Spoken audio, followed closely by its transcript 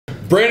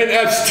Brandon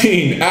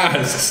Epstein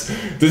asks,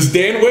 does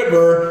Dan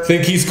Whitmer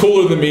think he's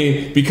cooler than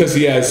me because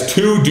he has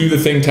 2 Do the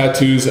Thing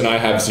tattoos and I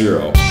have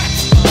 0?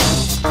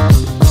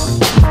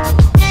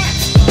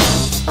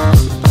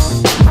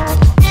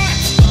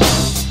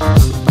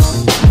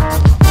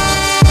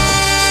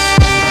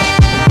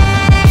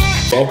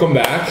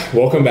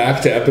 Welcome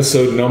back to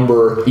episode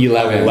number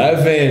 11.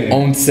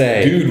 Once.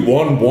 Dude,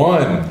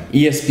 1-1.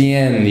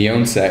 ESPN, the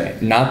Once.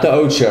 Not the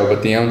Ocho,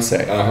 but the Once.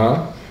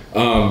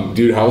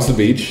 Dude, how was the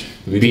beach?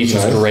 The beach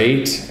was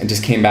great. I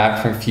just came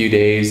back from a few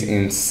days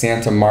in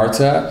Santa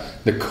Marta,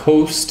 the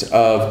coast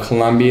of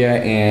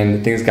Colombia,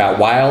 and things got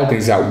wild,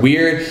 things got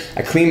weird.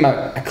 I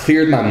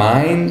cleared my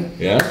mind.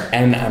 Yeah?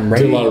 And I'm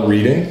ready. Did a lot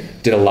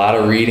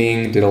of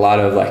reading? Did a lot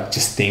of like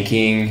just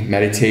thinking,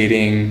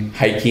 meditating,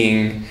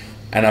 hiking.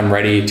 And I'm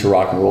ready to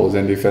rock and roll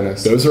Zen Dude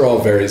Fitness. Those are all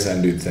very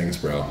Zen Dude things,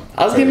 bro.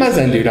 I was getting my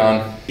Zen Dude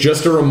on.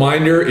 Just a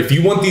reminder, if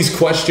you want these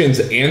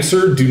questions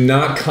answered, do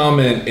not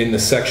comment in the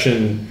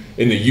section,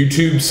 in the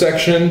YouTube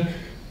section.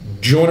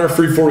 Join our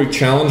free 4-week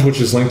challenge,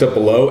 which is linked up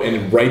below,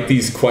 and write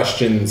these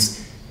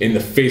questions in the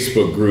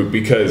Facebook group,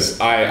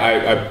 because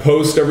I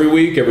post every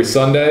week, every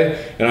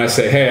Sunday, and I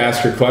say, hey,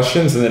 ask your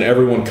questions, and then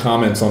everyone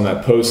comments on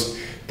that post.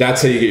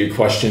 That's how you get your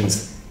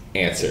questions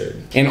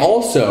answered. And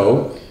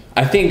also,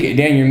 I think,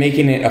 Dan, you're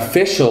making it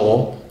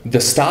official, the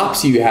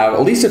stops you have,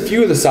 at least a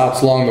few of the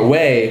stops along the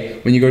way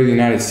when you go to the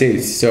United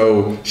States.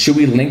 So should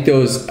we link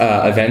those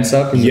events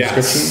up in the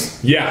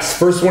description? Yes.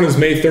 First one is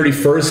May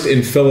 31st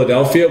in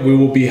Philadelphia. We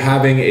will be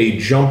having a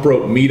jump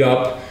rope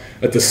meetup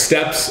at the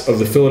steps of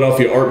the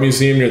Philadelphia Art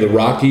Museum near the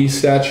Rocky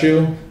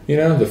statue, you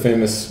know, the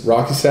famous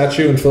Rocky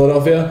statue in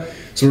Philadelphia.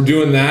 So we're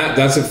doing that.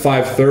 That's at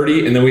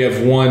 5:30. And then we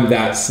have one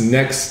that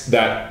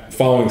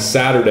following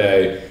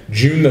Saturday,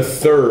 June the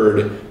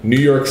 3rd, New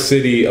York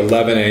City,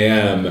 11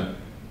 a.m.,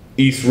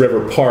 East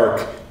River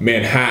Park,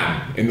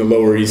 Manhattan, in the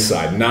Lower East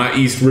Side. Not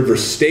East River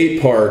State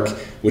Park,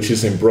 which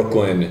is in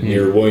Brooklyn,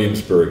 near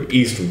Williamsburg.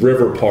 East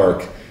River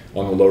Park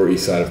on the Lower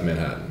East Side of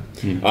Manhattan.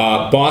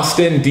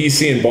 Boston,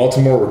 D.C., and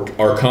Baltimore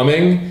are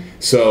coming,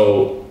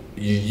 so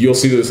you'll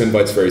see those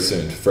invites very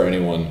soon for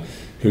anyone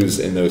who's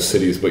in those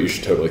cities, but you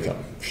should totally come.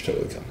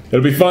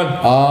 It'll be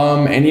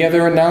fun. Any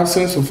other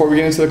announcements before we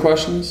get into the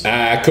questions?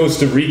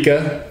 Costa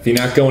Rica. If you're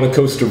not going to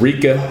Costa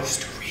Rica,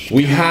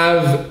 we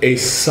have a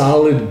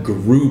solid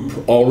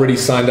group already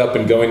signed up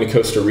and going to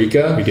Costa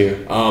Rica. We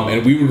do.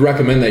 And we would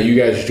recommend that you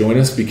guys join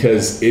us,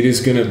 because it is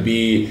going to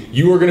be,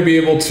 you are going to be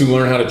able to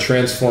learn how to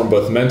transform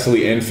both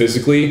mentally and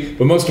physically,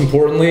 but most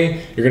importantly,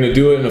 you're going to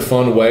do it in a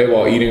fun way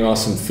while eating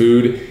awesome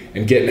food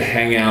and getting to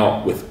hang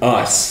out with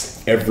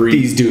us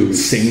every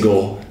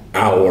single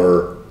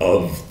hour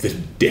of the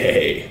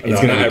day.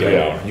 It's going to be every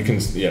hour.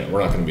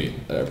 We're not going to be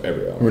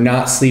every hour. We're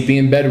not sleeping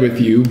in bed with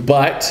you,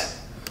 but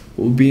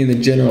we'll be in the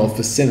general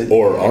vicinity.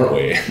 Or aren't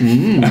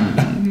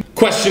we?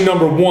 Question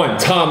number 1,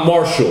 Tom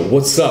Marshall.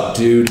 What's up,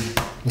 dude?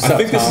 I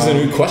think this is a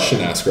new question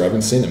asker. I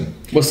haven't seen him.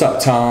 What's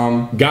up,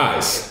 Tom?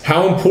 Guys,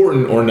 how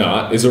important or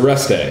not is a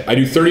rest day? I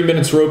do 30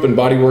 minutes rope and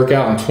body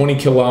workout and 20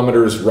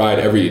 kilometers ride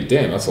every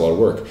day. Damn, that's a lot of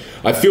work.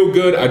 I feel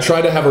good. I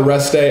tried to have a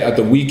rest day at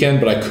the weekend,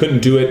 but I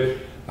couldn't do it.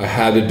 I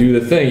had to do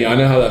the thing. Yeah, I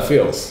know how that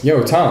feels.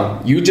 Yo,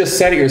 Tom, you just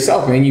said it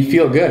yourself, man. You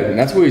feel good. And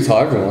that's what we tell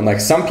everyone. Like,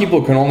 some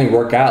people can only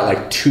work out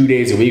like 2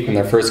 days a week when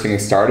they're first getting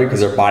started because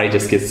their body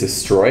just gets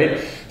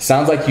destroyed.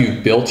 Sounds like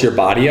you've built your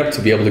body up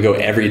to be able to go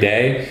every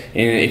day.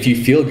 And if you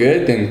feel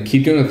good, then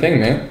keep doing the thing,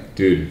 man.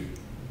 Dude,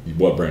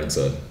 what Brandon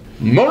said.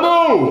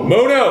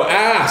 Mono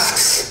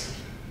asks,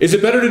 is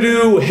it better to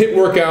do HIIT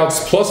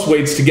workouts plus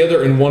weights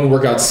together in one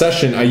workout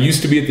session? I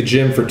used to be at the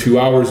gym for 2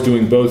 hours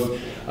doing both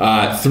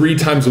 3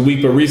 times a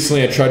week, but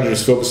recently I tried to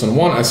just focus on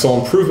one. I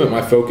saw improvement.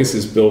 My focus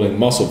is building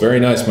muscle. Very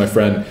nice, my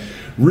friend.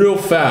 Real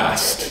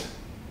fast.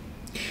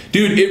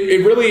 Dude,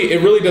 it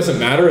really doesn't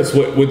matter. It's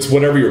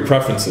whatever your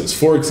preference is.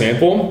 For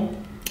example,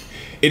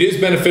 it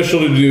is beneficial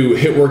to do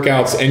HIIT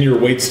workouts and your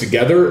weights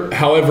together.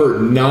 However,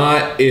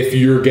 not if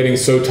you're getting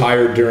so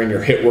tired during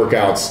your HIIT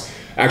workouts.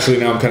 Actually,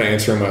 now I'm kind of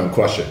answering my own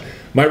question.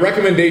 My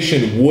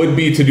recommendation would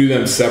be to do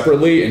them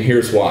separately, and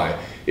here's why.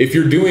 If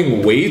you're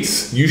doing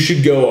weights, you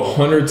should go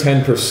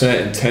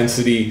 110%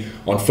 intensity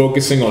on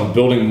focusing on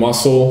building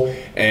muscle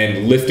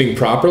and lifting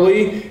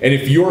properly. And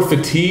if you're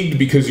fatigued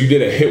because you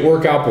did a HIIT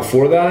workout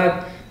before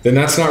that, then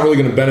that's not really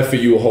going to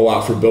benefit you a whole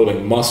lot for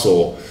building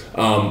muscle.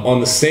 On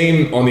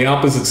the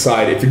opposite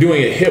side, if you're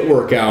doing a HIIT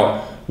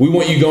workout, we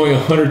want you going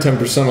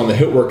 110% on the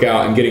HIIT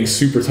workout and getting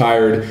super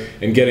tired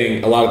and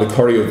getting a lot of the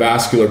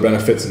cardiovascular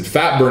benefits and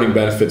fat burning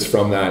benefits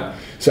from that.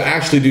 So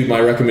actually, dude, my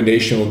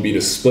recommendation would be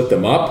to split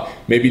them up.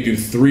 Maybe do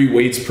 3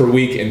 weights per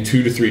week and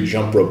 2 to 3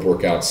 jump rope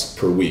workouts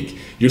per week.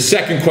 Your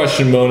second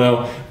question,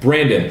 Mono.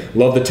 Brandon,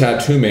 love the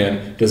tattoo,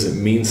 man. Does it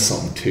mean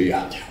something to you?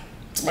 Yeah.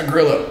 It's my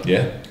gorilla.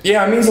 Yeah?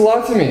 Yeah, it means a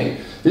lot to me.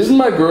 This is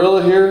my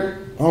gorilla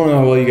here. I don't know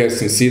how well you guys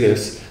can see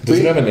this. Does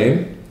it have a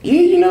name? Yeah,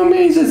 you know,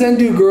 man, he's a Zen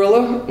Dude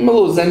gorilla. I'm a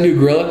little Zen Dude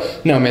gorilla.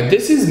 No, man,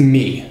 this is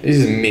me.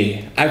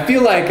 I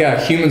feel like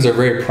humans are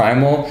very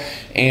primal,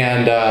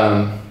 and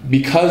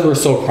because we're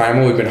so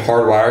primal, we've been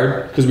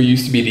hardwired, because we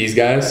used to be these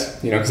guys,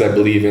 you know, because I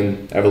believe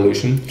in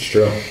evolution. It's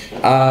true.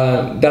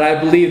 That I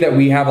believe that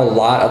we have a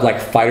lot of like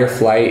fight or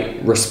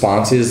flight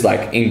responses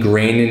like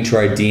ingrained into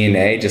our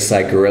DNA, just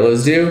like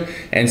gorillas do.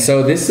 And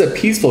so this is a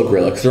peaceful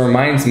gorilla, because it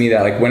reminds me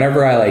that like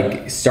whenever I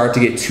like start to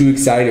get too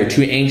excited or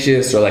too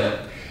anxious or like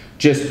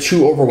just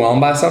too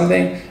overwhelmed by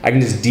something, I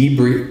can just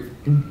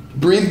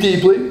breathe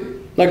deeply,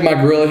 like my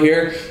gorilla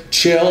here,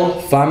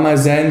 chill, find my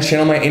zen,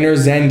 channel my inner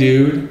zen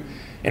dude,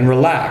 and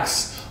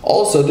relax.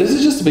 Also, this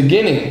is just the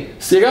beginning.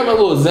 See, I got my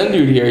little zen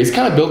dude here. He's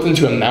kind of built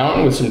into a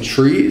mountain with some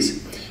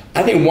trees.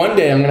 I think one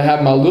day I'm gonna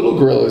have my little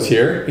gorillas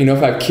here. You know,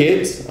 if I have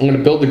kids, I'm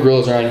gonna build the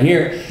gorillas around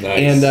here.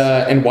 Nice.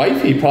 And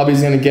wifey probably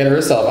is gonna get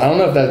herself. I don't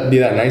know if that'd be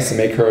that nice to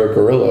make her a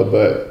gorilla,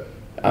 but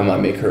I might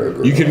make her a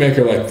gorilla. You could make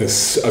her like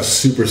this, a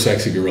super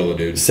sexy gorilla,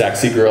 dude.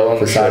 Sexy gorilla on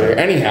the side here.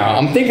 Anyhow,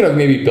 I'm thinking of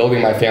maybe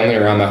building my family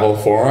around my whole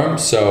forearm.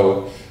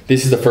 So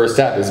this is the first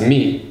step, is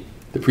me,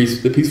 the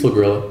peaceful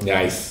gorilla.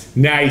 Nice.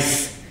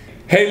 Nice.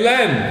 Hey,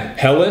 Len.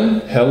 Hey,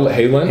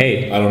 Len?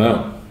 Hey. I don't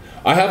know.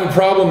 I have a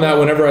problem that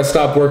whenever I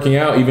stop working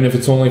out, even if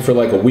it's only for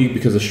like a week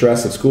because of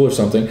stress at school or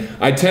something,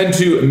 I tend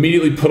to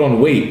immediately put on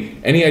weight.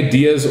 Any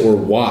ideas or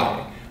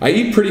why? I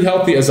eat pretty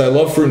healthy as I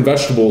love fruit and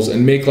vegetables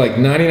and make like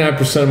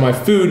 99% of my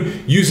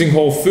food using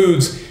whole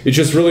foods. It's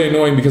just really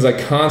annoying because I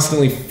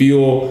constantly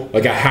feel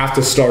like I have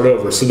to start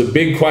over. So the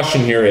big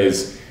question here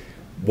is,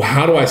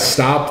 how do I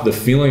stop the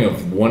feeling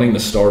of wanting to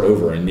start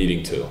over and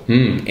needing to?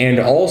 And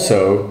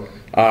also,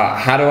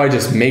 how do I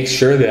just make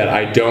sure that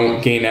I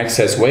don't gain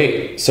excess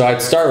weight? So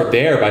I'd start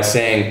there by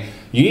saying,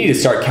 you need to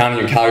start counting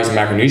your calories and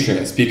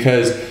macronutrients,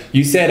 because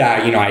you said,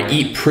 I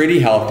eat pretty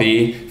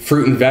healthy,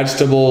 fruit and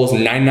vegetables,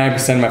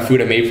 99% of my food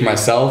I made for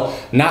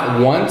myself. Not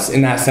once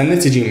in that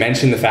sentence did you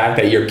mention the fact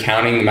that you're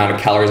counting the amount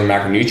of calories and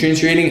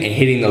macronutrients you're eating and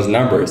hitting those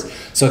numbers.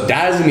 So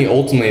that is gonna be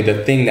ultimately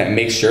the thing that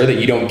makes sure that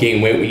you don't gain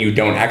weight when you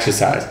don't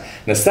exercise.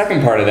 And the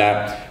second part of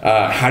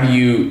that, how do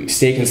you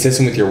stay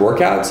consistent with your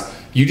workouts?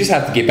 You just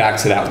have to get back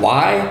to that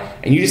why,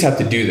 and you just have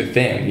to do the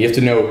thing. You have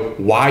to know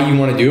why you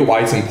want to do it, why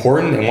it's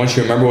important, and once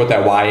you remember what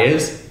that why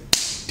is,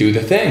 do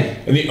the thing.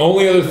 And the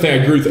only other thing,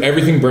 I agree with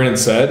everything Brandon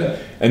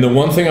said, and the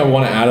one thing I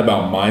want to add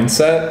about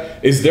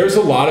mindset is there's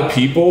a lot of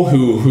people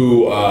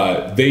who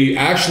they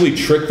actually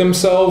trick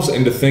themselves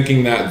into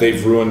thinking that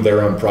they've ruined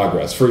their own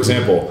progress. For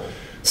example,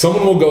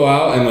 someone will go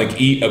out and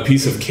like eat a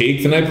piece of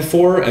cake the night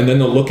before, and then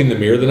they'll look in the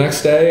mirror the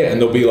next day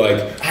and they'll be like,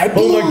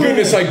 oh my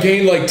goodness, I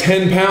gained like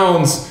 10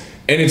 pounds.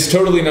 And it's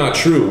totally not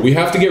true. We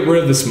have to get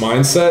rid of this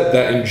mindset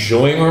that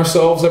enjoying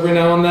ourselves every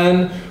now and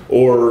then,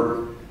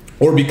 or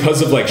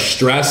because of like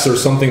stress or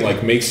something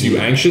like makes you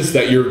anxious,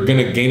 that you're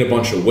gonna gain a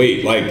bunch of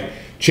weight. Like,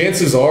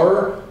 chances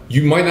are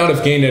you might not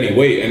have gained any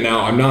weight. And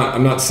now I'm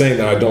not saying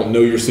that I don't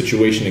know your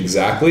situation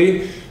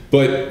exactly,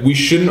 but we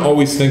shouldn't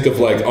always think of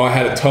like, oh, I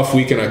had a tough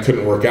week and I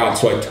couldn't work out,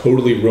 so I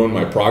totally ruined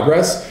my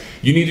progress.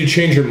 You need to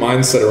change your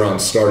mindset around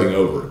starting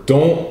over.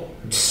 Don't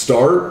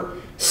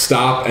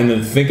stop, and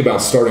then think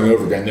about starting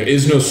over again. There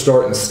is no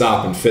start and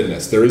stop in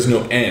fitness. There is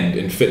no end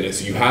in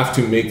fitness. You have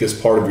to make this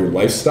part of your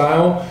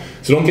lifestyle.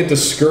 So don't get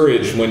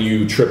discouraged when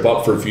you trip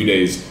up for a few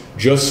days.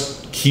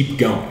 Just keep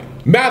going.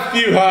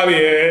 Matthew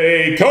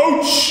Javier,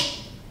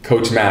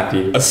 Coach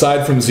Matthew.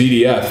 Aside from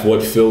ZDF,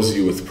 what fills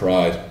you with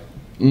pride?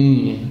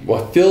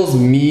 What fills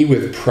me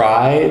with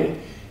pride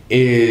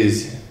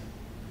is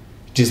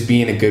just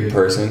being a good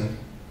person.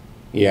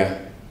 Yeah.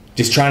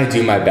 Just trying to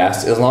do my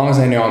best. As long as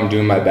I know I'm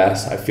doing my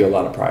best, I feel a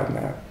lot of pride in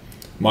that.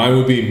 Mine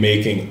would be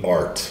making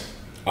art.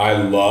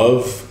 I'm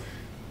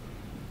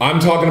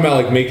talking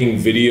about like making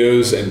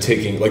videos and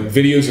taking like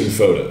videos and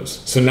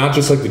photos. So not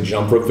just like the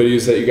jump rope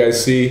videos that you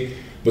guys see,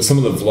 but some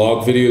of the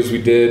vlog videos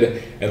we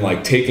did and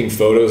like taking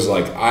photos.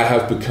 Like, I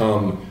have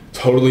become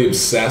totally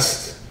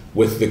obsessed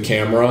with the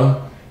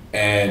camera,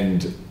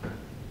 and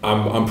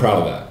I'm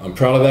proud of that. I'm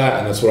proud of that,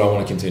 and that's what I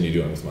want to continue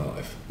doing with my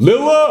life.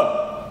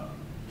 Lilla!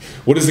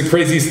 What is the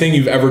craziest thing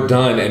you've ever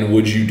done, and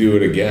would you do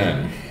it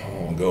again?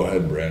 Oh, go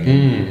ahead,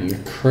 Brandon. The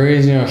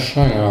craziest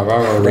thing I've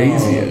ever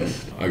done.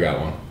 I got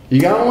one.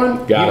 You got one?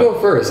 You go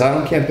first.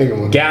 I can't think of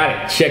one.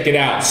 Got it. Check it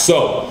out.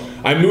 So,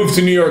 I moved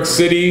to New York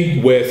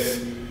City with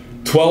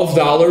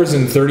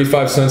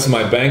 $12.35 in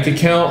my bank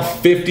account,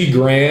 50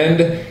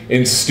 grand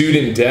in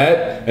student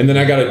debt, and then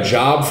I got a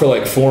job for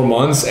like 4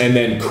 months, and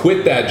then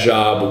quit that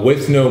job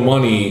with no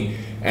money.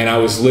 And I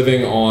was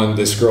living on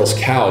this girl's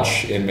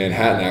couch in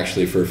Manhattan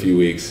actually for a few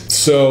weeks.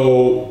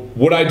 So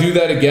would I do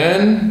that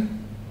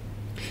again?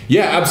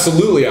 Yeah,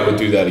 absolutely I would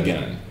do that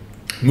again.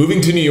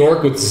 Moving to New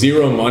York with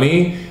zero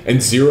money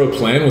and zero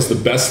plan was the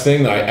best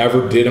thing that I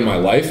ever did in my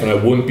life, and I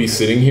wouldn't be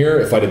sitting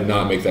here if I did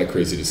not make that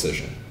crazy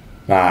decision.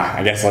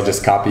 I guess I'll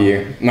just copy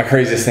you. My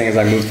craziest thing is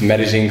I moved to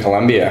Medellin,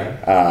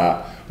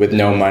 Colombia, with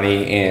no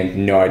money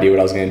and no idea what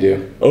I was gonna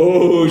do.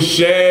 Oh,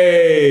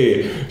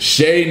 Shay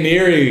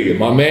Neary,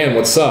 my man,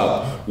 what's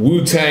up?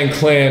 Wu-Tang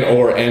Clan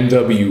or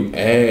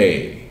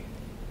NWA?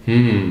 I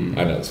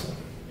know this one.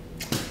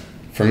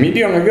 For me,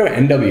 dude, I'm gonna go to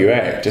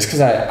NWA just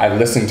because I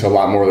listen to a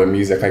lot more of their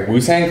music. Like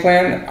Wu-Tang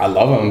Clan, I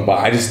love them, but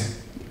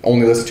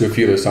only listen to a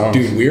few of their songs.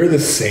 Dude, we're the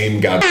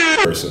same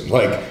goddamn person.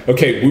 Like,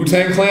 okay,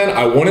 Wu-Tang Clan,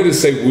 I wanted to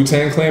say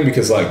Wu-Tang Clan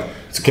because, like,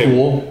 it's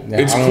cool. Yeah,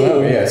 it's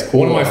cool. Yeah, it's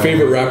cool. One of my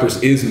favorite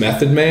rappers is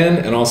Method Man,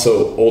 and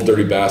also Old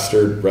Dirty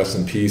Bastard, rest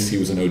in peace, he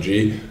was an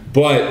OG.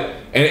 But,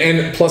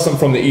 and plus I'm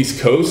from the East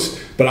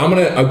Coast, but I'm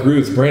gonna agree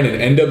with Brandon,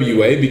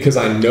 NWA, because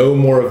I know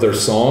more of their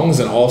songs,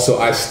 and also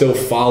I still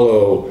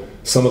follow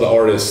some of the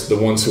artists, the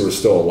ones who are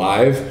still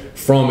alive,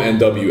 from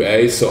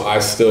NWA, so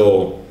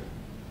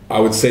I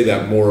would say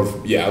that more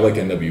of, yeah, I like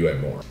NWA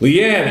more.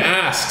 Leanne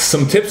asks,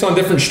 some tips on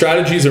different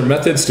strategies or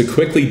methods to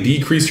quickly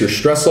decrease your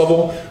stress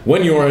level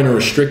when you are in a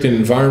restricted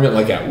environment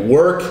like at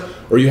work,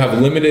 or you have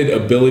limited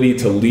ability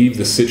to leave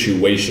the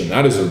situation.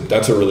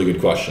 That's a really good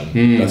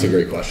question. That's a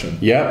great question.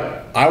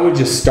 Yep. I would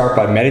just start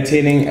by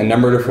meditating a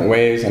number of different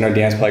ways. I know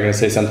Dan's probably gonna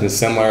say something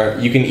similar.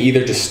 You can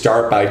either just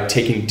start by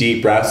taking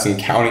deep breaths and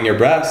counting your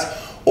breaths,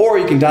 or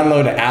you can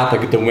download an app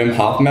like the Wim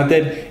Hof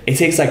method. It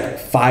takes like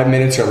 5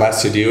 minutes or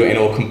less to do, and it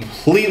will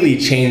completely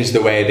change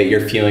the way that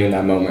you're feeling in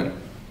that moment.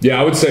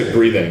 Yeah, I would say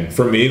breathing.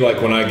 For me,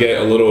 like when I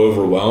get a little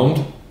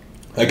overwhelmed,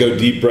 I go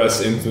deep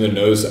breaths in through the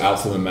nose,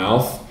 out through the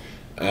mouth,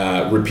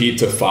 repeat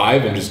to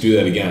 5, and just do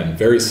that again.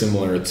 Very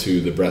similar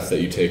to the breath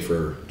that you take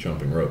for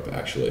jumping rope,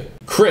 actually.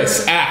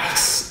 Chris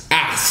asks,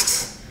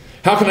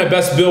 how can I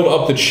best build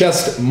up the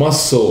chest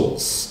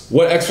muscles?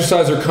 What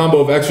exercise or combo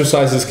of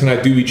exercises can I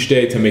do each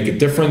day to make a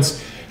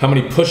difference? How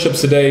many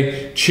push-ups a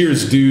day?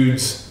 Cheers,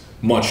 dudes.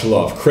 Much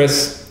love.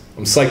 Chris,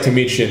 I'm psyched to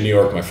meet you in New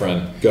York, my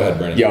friend. Go ahead,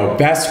 Brandon. Yo,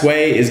 best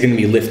way is gonna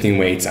be lifting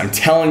weights. I'm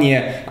telling you.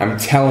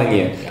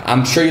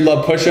 I'm sure you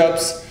love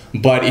push-ups,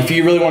 but if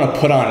you really wanna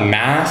put on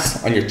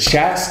mass on your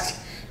chest,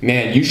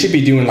 man, you should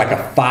be doing like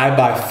a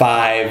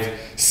 5x5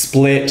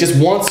 split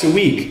just once a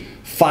week.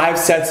 5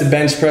 sets of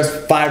bench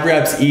press, 5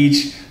 reps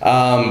each.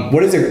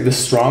 What is it? The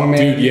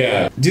strongman? Dude,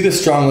 yeah. Do the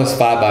strong lifts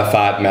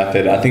 5x5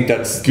 method. I think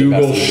that's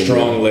Google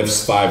strong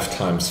lifts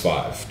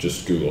 5x5.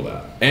 Just Google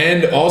that.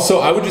 And also,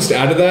 I would just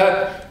add to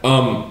that,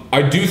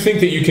 I do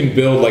think that you can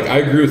build, like I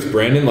agree with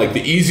Brandon, like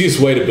the easiest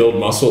way to build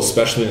muscle,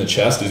 especially in the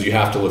chest, is you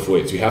have to lift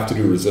weights. You have to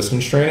do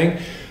resistance training.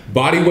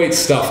 Body weight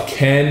stuff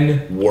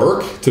can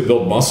work to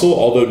build muscle,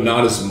 although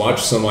not as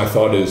much. So my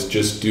thought is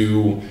just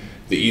do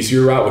the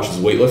easier route, which is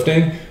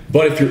weightlifting.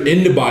 But if you're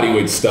into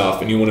bodyweight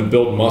stuff and you want to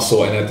build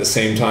muscle and at the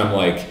same time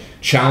like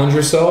challenge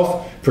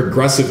yourself,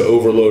 progressive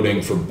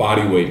overloading for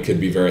bodyweight could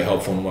be very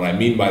helpful. And what I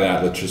mean by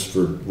that, let's just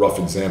for rough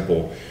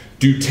example,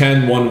 do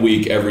 10 one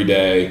week every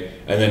day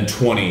and then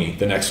 20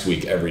 the next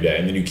week every day,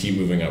 and then you keep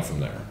moving up from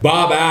there.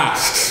 Bob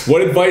asks,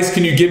 what advice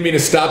can you give me to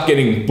stop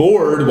getting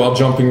bored while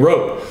jumping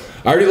rope?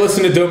 I already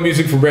listen to dope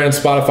music from Brandon's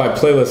Spotify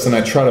playlist and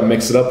I try to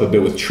mix it up a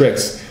bit with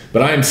tricks,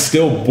 but I am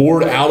still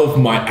bored out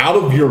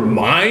of your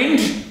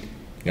mind?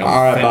 Yeah,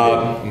 all right,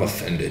 Bob. I'm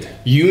offended.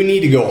 You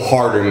need to go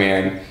harder,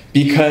 man.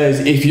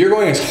 Because if you're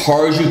going as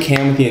hard as you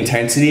can with the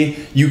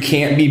intensity, you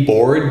can't be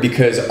bored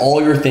because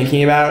all you're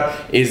thinking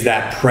about is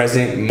that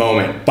present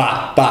moment.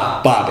 Bop,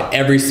 bop, bop,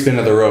 every spin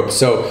of the rope.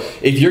 So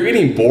if you're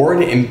getting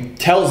bored, it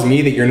tells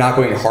me that you're not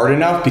going hard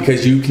enough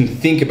because you can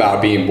think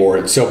about being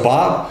bored. So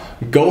Bob,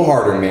 go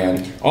harder,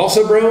 man.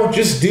 Also, bro,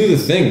 just do the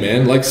thing,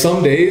 man. Like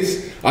some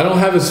days, I don't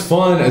have as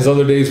fun as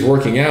other days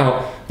working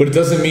out, but it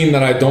doesn't mean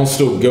that I don't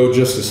still go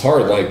just as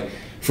hard. Like,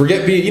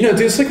 forget being, you know,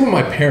 dude, it's like with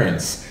my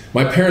parents.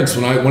 My parents,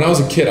 when I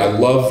was a kid, I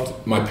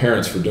loved my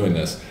parents for doing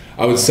this.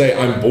 I would say,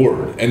 I'm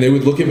bored. And they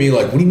would look at me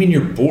like, what do you mean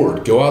you're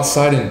bored? Go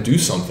outside and do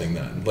something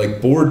then.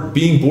 Like,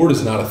 being bored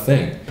is not a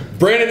thing.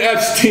 Brandon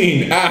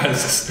Epstein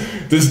asks,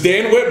 does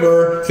Dan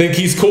Whitmer think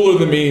he's cooler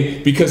than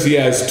me because he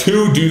has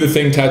 2 Do the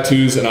Thing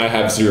tattoos and I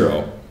have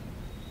 0?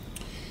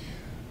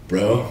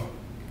 Bro,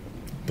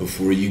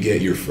 before you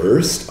get your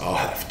first, I'll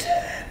have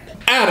 10.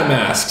 Adam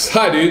asks,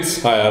 hi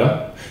dudes. Hi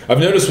Adam. I've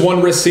noticed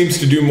one wrist seems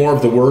to do more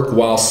of the work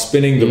while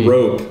spinning the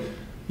rope.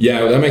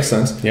 Yeah, that makes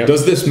sense. Yep.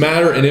 Does this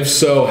matter? And if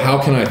so,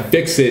 how can I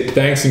fix it?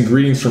 Thanks and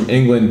greetings from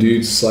England,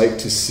 dude. Psyched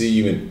to see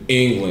you in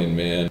England,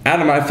 man.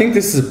 Adam, I think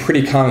this is a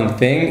pretty common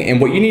thing. And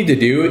what you need to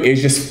do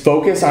is just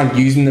focus on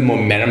using the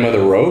momentum of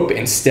the rope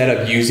instead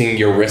of using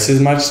your wrist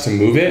as much to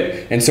move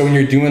it. And so when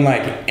you're doing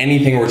like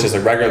anything where it's just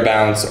a regular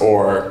bounce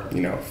or,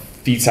 you know,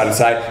 feet side to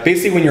side.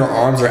 Basically, when your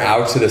arms are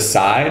out to the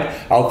side,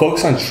 I'll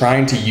focus on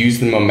trying to use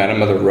the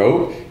momentum of the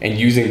rope and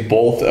using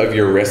both of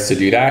your wrists to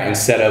do that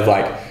instead of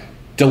like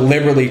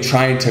deliberately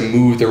trying to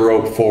move the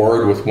rope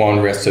forward with one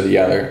wrist or the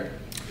other.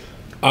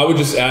 I would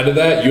just add to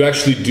that, you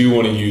actually do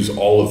want to use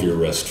all of your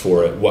wrist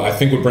for it. Well, I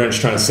think what Brandon's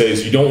trying to say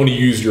is you don't want to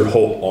use your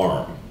whole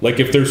arm. Like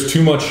if there's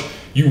too much,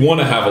 you want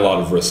to have a lot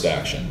of wrist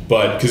action,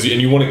 and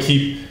you want to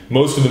keep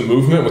most of the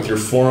movement with your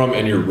forearm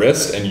and your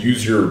wrist and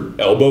use your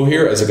elbow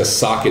here as like a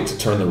socket to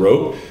turn the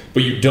rope,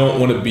 but you don't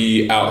want to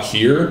be out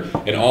here.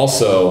 And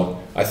also,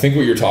 I think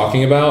what you're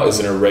talking about is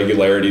an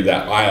irregularity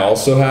that I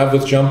also have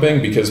with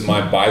jumping because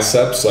my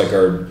biceps like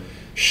are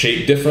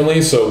shaped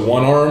differently. So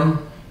one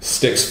arm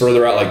sticks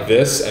further out like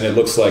this and it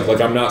looks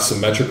like I'm not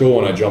symmetrical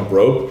when I jump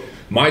rope.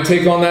 My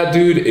take on that,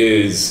 dude,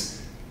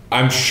 is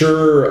I'm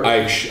sure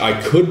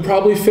I could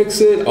probably fix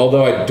it,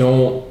 although I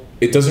don't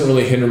it doesn't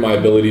really hinder my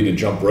ability to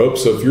jump rope.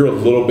 So if you're a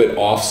little bit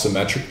off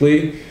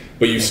symmetrically,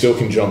 but you still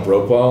can jump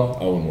rope well,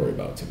 I wouldn't worry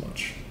about it too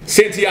much.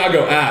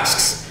 Santiago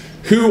asks,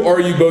 who are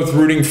you both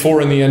rooting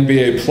for in the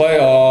NBA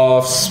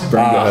playoffs?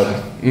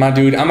 My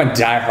dude, I'm a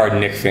diehard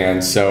Knicks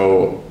fan,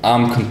 so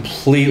I'm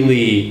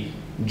completely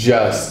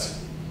just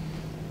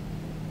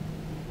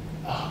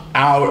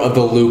out of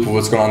the loop of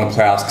what's going on in the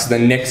playoffs because the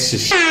Knicks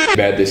just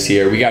bad this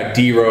year. We got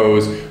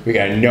D-Rose, we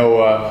got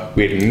Noah,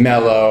 we had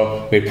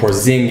Melo, we had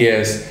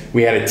Porzingis.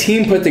 We had a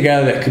team put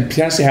together that could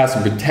potentially have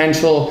some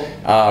potential.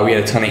 We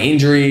had a ton of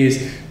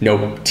injuries,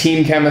 no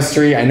team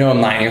chemistry. I know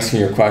I'm not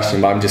answering your question,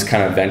 but I'm just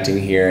kind of venting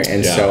here.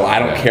 And so I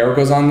don't care what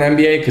goes on in the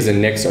NBA because the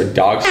Knicks are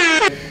dog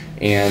shit.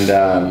 And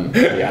I'm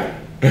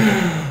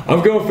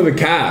going for the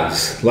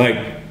Cavs.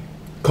 Like,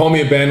 call me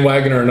a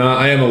bandwagoner or not,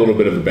 I am a little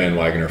bit of a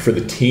bandwagoner for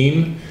the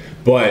team.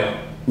 But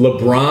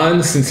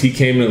LeBron, since he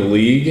came in the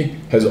league,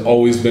 has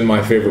always been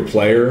my favorite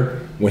player.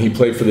 When he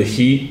played for the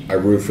Heat, I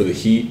rooted for the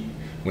Heat.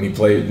 When he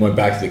went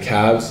back to the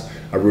Cavs,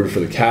 I rooted for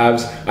the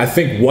Cavs. I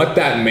think what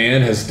that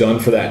man has done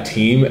for that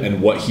team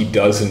and what he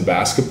does in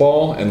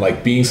basketball and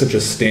like being such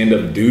a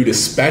stand-up dude,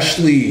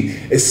 especially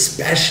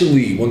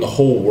when the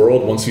whole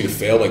world wants you to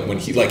fail, like when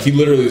he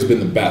literally has been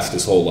the best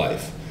his whole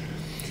life.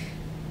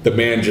 The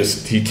man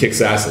he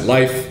kicks ass at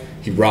life.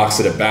 He rocks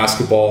it at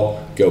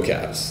basketball. Go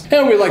Cavs.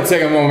 And we'd like to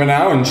take a moment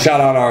now and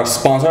shout out our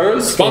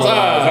sponsors.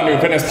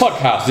 Zendu Fitness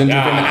Podcast.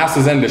 Zendu Fitness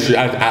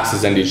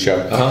Asses Zendu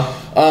Show.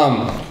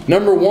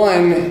 Number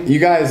one, you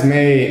guys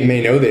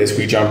may know this.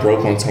 We jump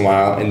rope once in a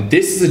while. And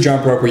this is a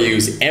jump rope we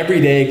use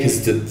every day because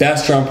it's the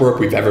best jump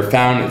rope we've ever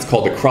found. It's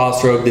called the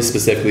Cross Rope. This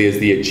specifically is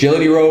the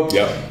agility rope.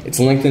 Yep. It's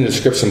linked in the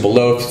description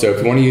below. So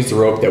if you want to use the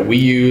rope that we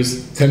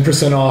use,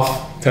 10%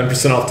 off.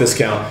 10% off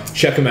discount.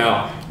 Check them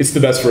out. It's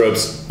the best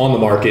ropes on the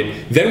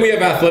market. Then we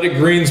have Athletic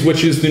Greens,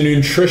 which is the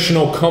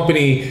nutritional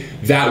company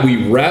that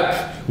we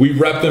rep. We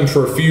rep them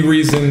for a few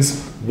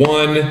reasons.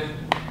 One,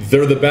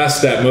 they're the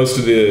best at most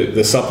of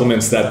the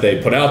supplements that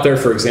they put out there.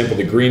 For example,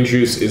 the green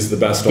juice is the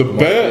best on the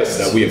market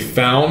that we have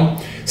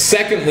found.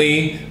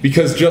 Secondly,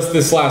 because just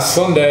this last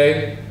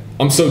Sunday,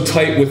 we're so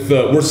tight with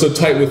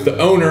the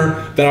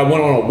owner that I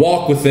went on a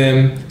walk with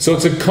him. So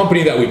it's a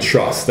company that we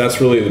trust.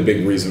 That's really the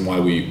big reason why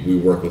we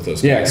work with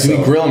those guys. Yeah, because we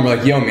grill him. We're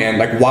like, yo, man,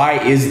 like, why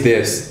is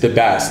this the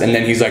best? And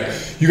then he's like,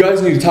 you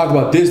guys need to talk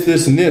about this,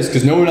 this, and this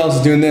because no one else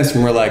is doing this.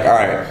 And we're like, all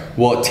right,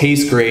 well, it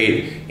tastes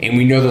great. And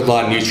we know there's a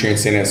lot of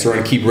nutrients in it. So we're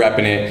going to keep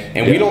repping it.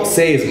 And we don't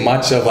say as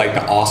much of like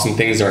the awesome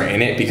things that are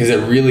in it because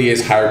it really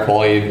is higher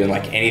quality than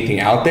like anything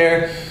out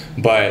there.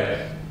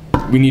 But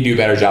we need to do a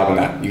better job on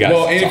that, you guys.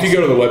 Well, and if you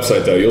go to the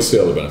website, though, you'll see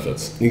all the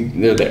benefits.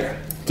 They're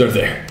there. They're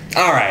there.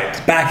 All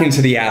right, back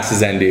into the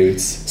Asses and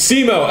Dudes.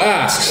 Simo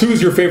asks,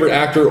 who's your favorite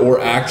actor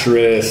or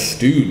actress?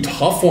 Dude,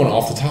 tough one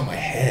off the top of my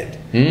head.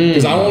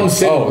 Because I don't want to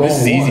say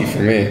this is easy for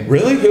me.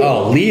 Really? Who?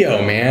 Oh,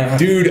 Leo, man.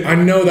 Dude, I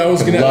know that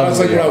was what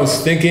I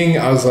was thinking.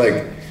 I was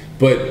like,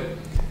 but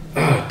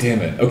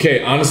damn it.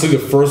 Okay, honestly, the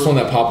first one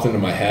that popped into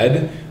my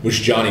head was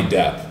Johnny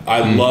Depp.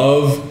 I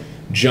love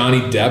Johnny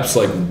Depp's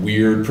like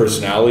weird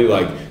personality.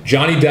 Like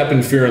Johnny Depp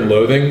in Fear and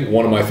Loathing,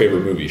 one of my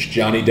favorite movies.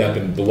 Johnny Depp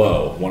in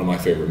Blow, one of my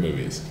favorite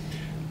movies.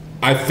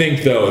 I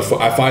think though, if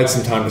I had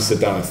some time to sit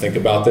down and think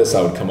about this,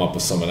 I would come up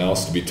with someone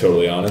else, to be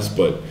totally honest,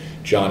 but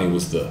Johnny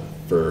was the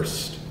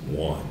first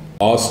one.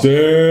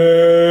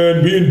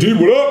 Austin B&D,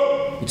 what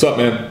up? What's up,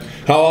 man?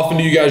 How often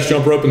do you guys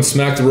jump rope and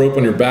smack the rope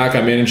on your back?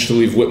 I managed to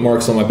leave whip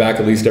marks on my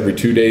back at least every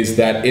 2 days.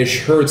 That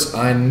ish hurts,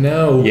 I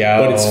know,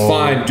 but it's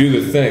fine.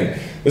 Do the thing.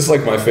 This is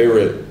like my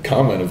favorite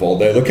comment of all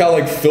day. Look how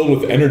like filled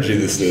with energy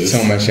this is.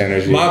 So much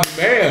energy. My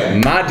man.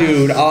 My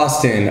dude,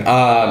 Austin.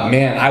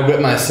 Man, I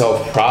whip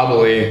myself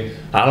probably,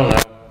 I don't know,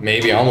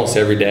 maybe almost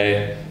every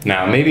day.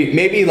 Now,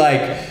 maybe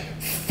like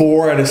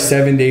 4 out of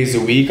 7 days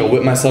a week. I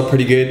whip myself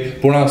pretty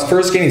good. But when I was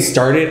first getting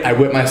started, I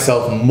whipped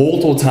myself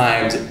multiple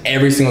times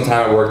every single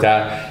time I worked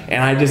out.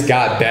 And I just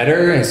got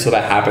better, and so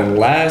that happened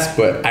less.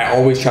 But I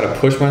always try to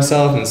push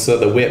myself, and so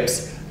the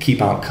whips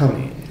keep on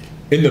coming.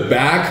 In the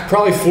back,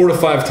 probably 4 to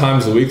 5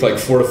 times a week, like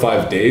 4 to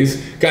 5 days.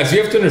 Guys,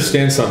 you have to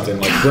understand something.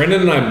 Like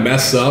Brandon and I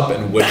mess up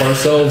and whip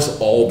ourselves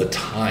all the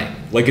time.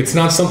 Like it's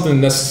not something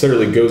that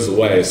necessarily goes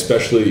away,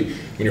 especially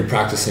when you're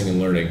practicing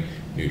and learning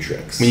new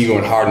tricks. When you're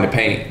going hard in the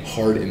paint.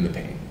 Hard in the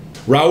paint.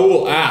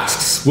 Raul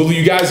asks, will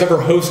you guys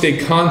ever host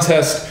a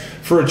contest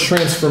for a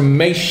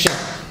transformation?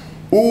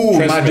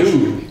 Ooh, my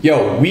dude.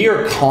 Yo, we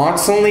are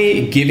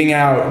constantly giving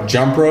out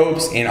jump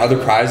ropes and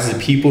other prizes to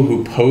people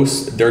who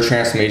post their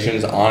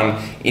transformations on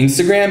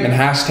Instagram and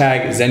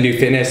hashtag Zendu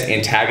Fitness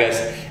and tag us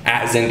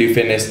at Zendu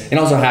Fitness and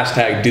also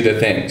hashtag Do The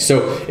Thing.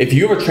 So if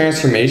you have a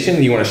transformation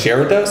that you want to share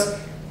with us,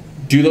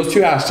 do those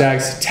 2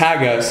 hashtags,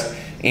 tag us,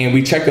 and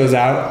we check those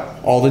out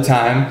all the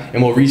time,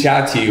 and we'll reach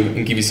out to you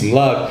and give you some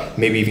love,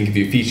 maybe even give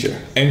you a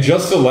feature. And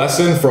just a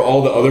lesson for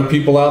all the other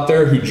people out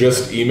there who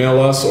just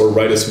email us or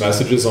write us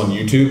messages on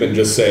YouTube and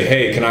just say,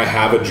 hey, can I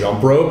have a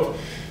jump rope?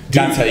 Dude,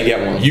 that's how you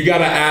get one. You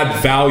gotta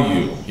add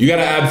value. You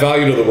gotta add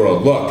value to the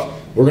world. Look,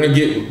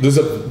 There's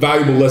a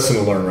valuable lesson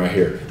to learn right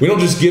here. We don't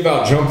just give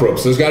out jump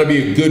ropes. There's got to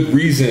be a good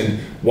reason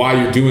why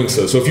you're doing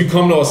so. So if you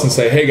come to us and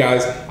say, hey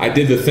guys, I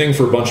did the thing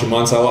for a bunch of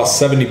months, I lost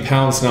 70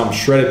 pounds, now I'm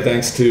shredded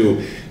thanks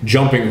to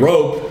jumping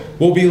rope,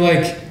 we'll be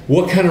like,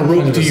 what kind of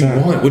rope 100%. Do you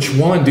want? Which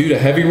one, dude? A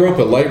heavy rope,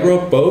 a light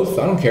rope, both?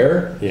 I don't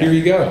care. Yeah. Here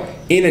you go.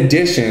 In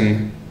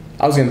addition,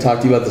 I was going to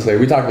talk to you about this later.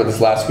 We talked about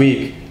this last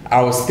week.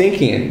 I was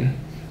thinking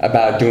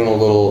about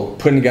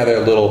putting together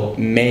a little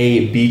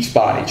May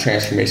Beachbody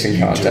transformation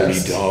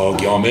contest. Dirty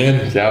dog, y'all,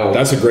 man. Yeah,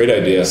 that's a great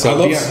idea. So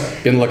be on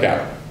the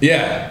lookout.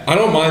 Yeah, I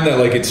don't mind that.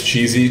 Like, it's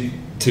cheesy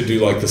to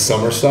do like the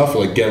summer stuff,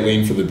 like get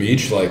lean for the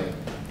beach. Like,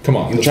 come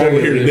on, that's what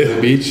we're here to do.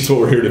 The beach. That's what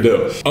we're here to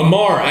do.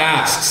 Amar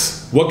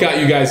asks, what got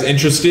you guys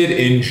interested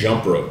in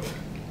jump rope?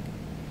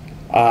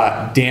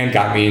 Dan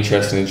got me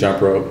interested in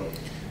jump rope.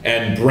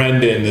 And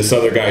Brendan, this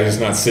other guy who's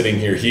not sitting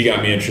here, he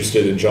got me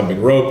interested in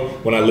jumping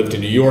rope when I lived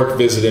in New York,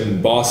 visited him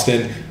in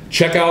Boston.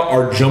 Check out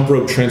our jump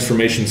rope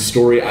transformation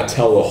story. I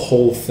tell the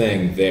whole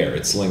thing there.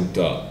 It's linked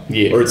up.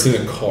 Yeah. Or it's in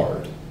a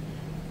card.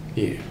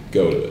 Yeah.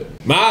 Go to it.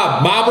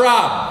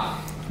 Rob,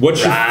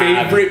 what's your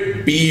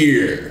favorite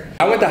beer?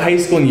 I went to high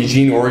school in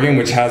Eugene, Oregon,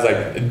 which has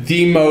like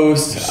the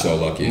most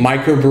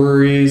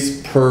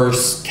microbreweries per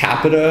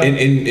capita.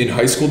 In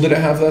high school, did it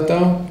have that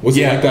though? Was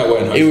it like that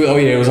way in high school? Oh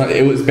yeah,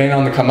 it was been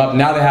on the come up.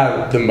 Now they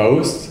have the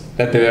most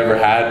that they've ever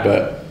had,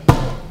 but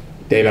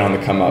they've been on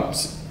the come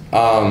ups.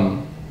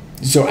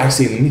 So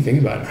actually, let me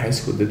think about it. In high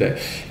school, did they?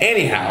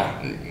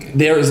 Anyhow,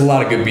 there is a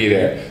lot of good beer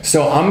there.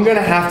 So I'm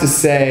gonna have to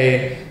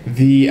say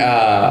the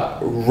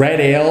red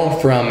ale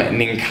from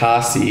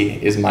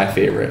Ninkasi is my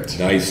favorite.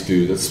 Nice,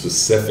 dude. That's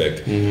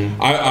specific.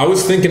 Mm-hmm. I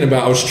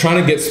was trying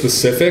to get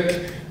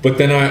specific, but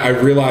then I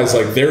realized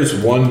like there's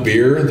one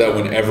beer that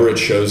whenever it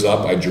shows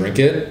up, I drink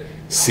it.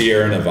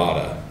 Sierra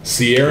Nevada.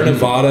 Sierra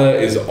Nevada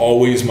is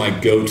always my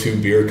go-to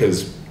beer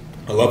because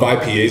I love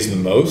IPAs the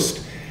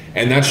most,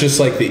 and that's just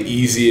like the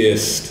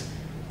easiest.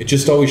 It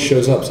just always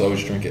shows up, so I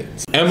always drink it.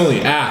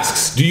 Emily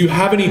asks, do you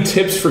have any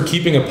tips for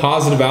keeping a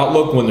positive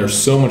outlook when there's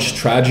so much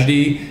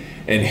tragedy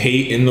and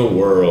hate in the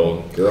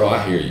world? Girl,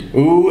 I hear you.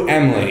 Ooh,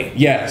 Emily,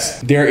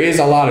 yes. There is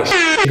a lot of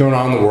shit going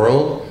on in the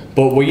world,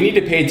 but what you need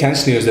to pay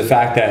attention to is the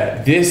fact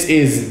that this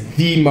is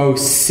the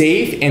most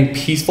safe and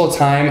peaceful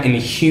time in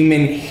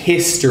human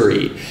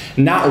history.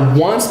 Not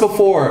once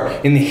before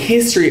in the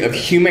history of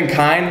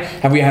humankind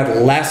have we had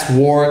less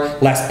war,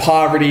 less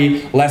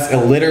poverty, less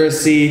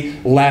illiteracy,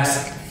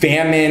 less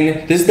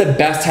famine. This is the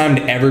best time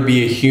to ever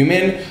be a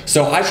human.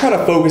 So I try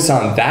to focus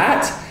on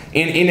that.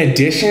 And in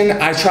addition,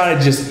 I try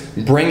to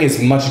just bring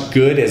as much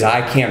good as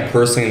I can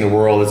personally in the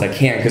world as I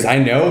can. Because I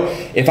know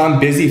if I'm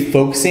busy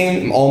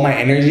focusing all my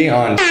energy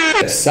on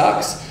that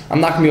sucks,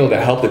 I'm not gonna be able to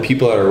help the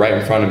people that are right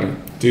in front of me.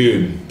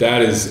 Dude,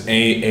 that is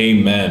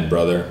amen,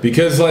 brother.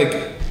 Because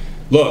like,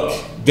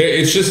 look,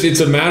 it's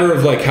a matter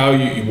of like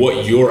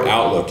what your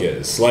outlook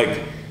is.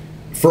 Like,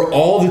 for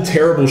all the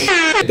terrible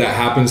shit that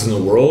happens in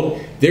the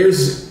world,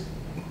 there's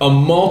a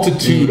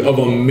multitude of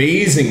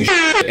amazing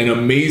shit and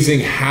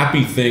amazing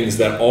happy things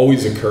that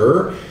always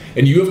occur,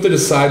 and you have to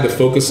decide to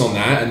focus on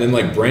that. And then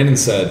like Brandon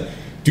said,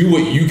 do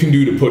what you can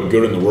do to put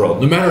good in the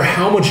world. No matter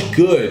how much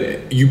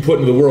good you put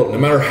into the world, no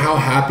matter how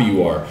happy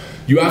you are,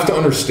 you have to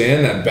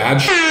understand that bad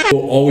shit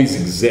will always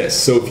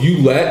exist. So if you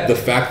let the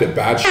fact that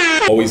bad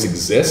shit always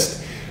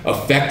exists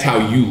affect how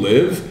you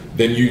live,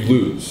 then you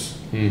lose.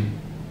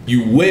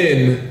 You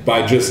win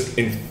by just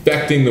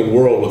infecting the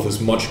world with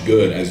as much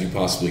good as you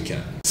possibly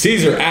can.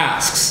 Caesar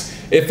asks,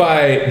 if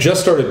I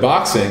just started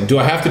boxing, do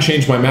I have to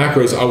change my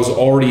macros? I was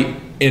already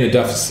in a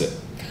deficit.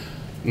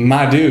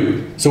 My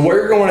dude. So what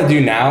you're going to want to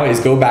do now is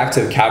go back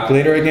to the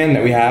calculator again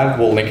that we have.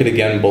 We'll link it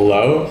again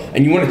below.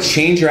 And you want to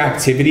change your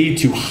activity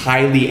to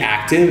highly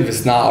active if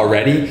it's not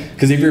already.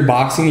 Because if you're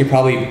boxing, you're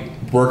probably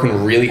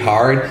working really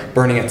hard,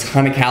 burning a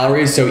ton of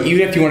calories. So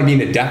even if you want to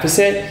be in a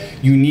deficit,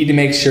 you need to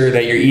make sure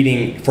that you're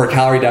eating for a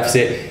calorie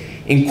deficit,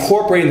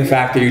 incorporating the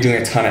fact that you're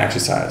doing a ton of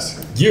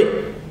exercise. Yeah.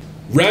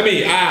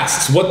 Remy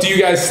asks, what do you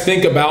guys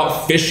think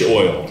about fish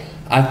oil?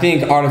 I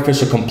think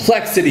artificial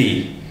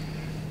complexity,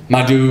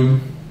 my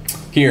dude.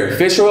 Here,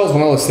 fish oil is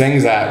one of those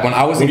things that when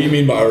I was... What do you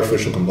mean by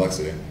artificial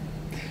complexity?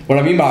 What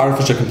I mean by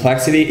artificial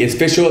complexity is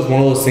fish oil is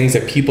one of those things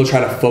that people try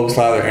to focus a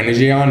lot of their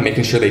energy on,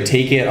 making sure they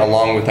take it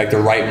along with like the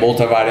right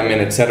multivitamin,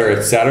 et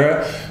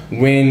cetera,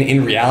 when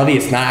in reality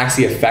it's not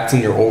actually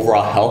affecting your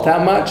overall health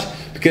that much.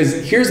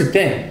 Because here's the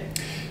thing,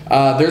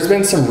 there's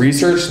been some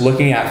research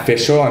looking at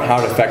fish oil and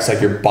how it affects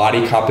like your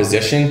body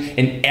composition,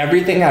 and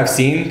everything I've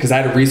seen, because I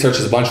had to research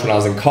this a bunch when I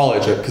was in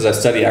college because I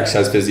studied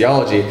exercise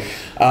physiology,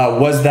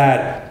 was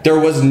that there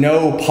was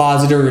no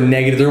positive or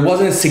negative, there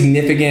wasn't a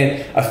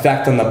significant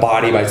effect on the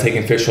body by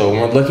taking fish oil.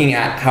 When we're looking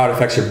at how it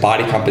affects your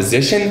body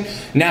composition,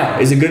 now,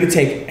 is it good to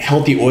take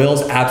healthy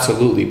oils?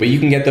 Absolutely, but you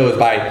can get those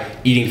by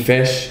eating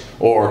fish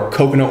or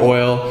coconut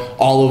oil,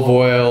 olive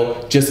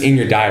oil, just in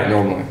your diet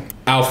normally.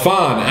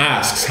 Alfan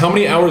asks, how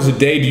many hours a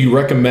day do you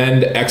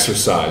recommend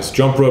exercise?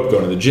 Jump rope,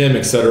 go to the gym,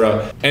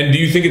 etc. And do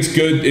you think it's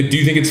good, do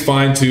you think it's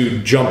fine to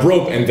jump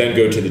rope and then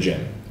go to the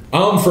gym?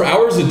 For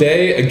hours a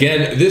day,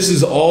 again, this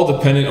is all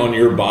dependent on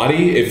your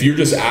body. If you're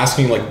just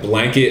asking like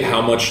blanket,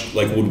 how much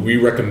like would we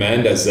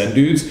recommend as Zen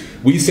dudes?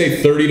 We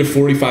say 30 to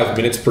 45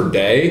 minutes per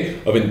day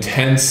of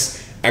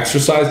intense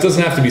exercise.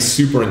 Doesn't have to be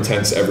super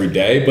intense every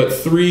day, but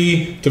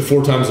 3 to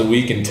 4 times a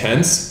week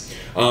intense.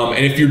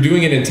 And if you're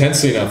doing it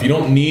intensely enough, you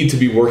don't need to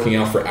be working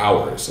out for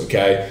hours,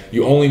 okay?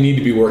 You only need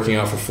to be working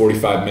out for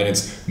 45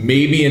 minutes,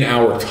 maybe an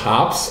hour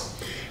tops.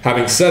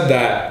 Having said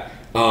that,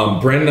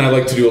 Brandon and I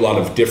like to do a lot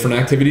of different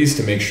activities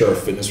to make sure our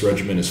fitness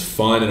regimen is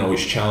fun and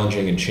always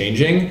challenging and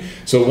changing.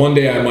 So one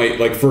day I might,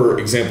 like for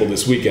example,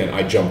 this weekend,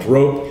 I jumped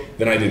rope,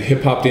 then I did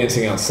hip hop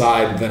dancing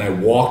outside, then I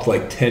walked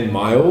like 10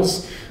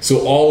 miles.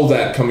 So all of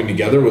that coming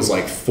together was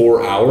like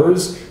 4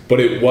 hours, but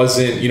it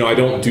wasn't, you know, I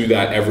don't do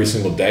that every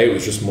single day. It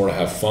was just more to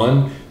have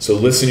fun. So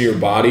listen to your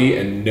body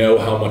and know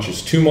how much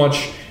is too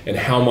much and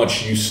how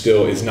much you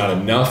still is not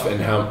enough,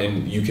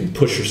 and you can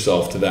push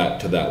yourself to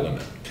that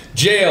limit.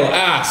 JL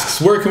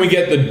asks, where can we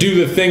get the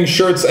Do The Thing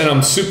shirts? And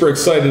I'm super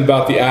excited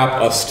about the app,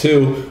 us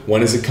too.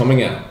 When is it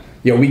coming out?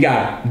 Yo, we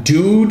got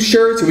dude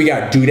shirts, we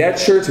got dudette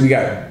shirts, we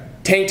got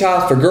tank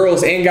tops for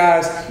girls and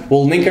guys.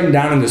 We'll link them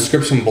down in the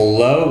description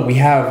below. We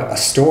have a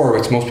store,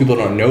 which most people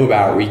don't know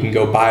about, where you can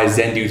go buy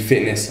Zen Dude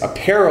Fitness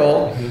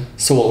apparel.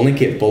 So we'll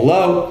link it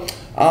below.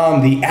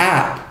 The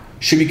app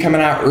should be coming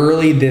out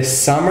early this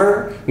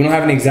summer. We don't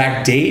have an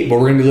exact date, but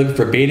we're gonna be looking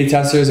for beta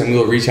testers, and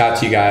we'll reach out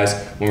to you guys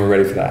when we're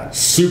ready for that.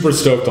 Super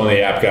stoked on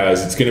the app,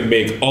 guys. It's gonna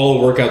make all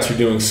the workouts you're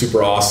doing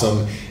super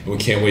awesome, and we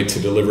can't wait to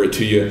deliver it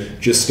to you.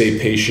 Just stay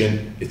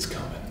patient, it's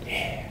coming.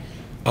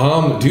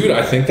 Yeah. Dude,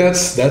 I think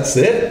that's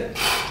it.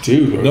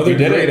 Dude, another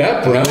great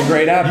app, bro. Another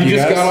great app. You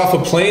just got off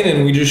a plane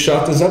and we just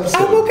shot this episode.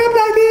 I woke up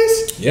like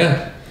this.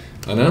 Yeah,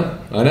 I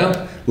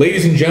know.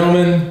 Ladies and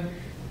gentlemen,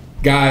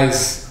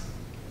 guys,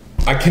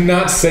 I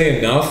cannot say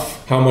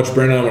enough how much,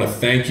 Brandon, I want to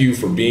thank you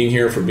for being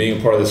here, for being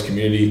a part of this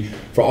community,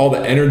 for all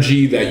the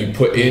energy that you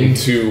put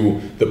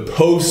into the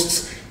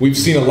posts. We've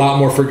seen a lot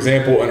more, for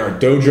example, in our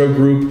dojo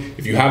group.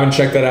 If you haven't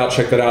checked that out,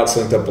 it's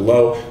linked up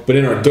below. But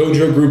in our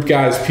dojo group,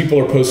 guys, people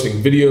are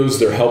posting videos.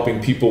 They're helping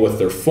people with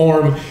their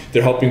form.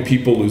 They're helping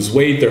people lose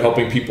weight. They're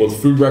helping people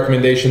with food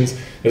recommendations.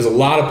 There's a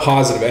lot of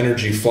positive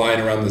energy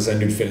flying around the Zen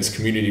Dude Fitness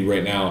community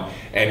right now.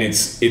 And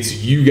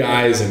it's you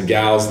guys and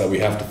gals that we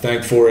have to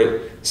thank for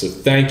it. So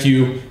thank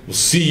you. We'll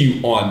see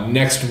you on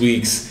next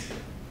week's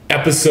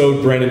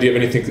episode. Brandon, do you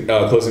have anything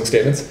closing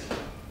statements?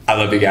 I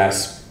love you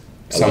guys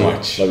so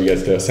much. Love you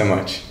guys too. So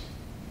much.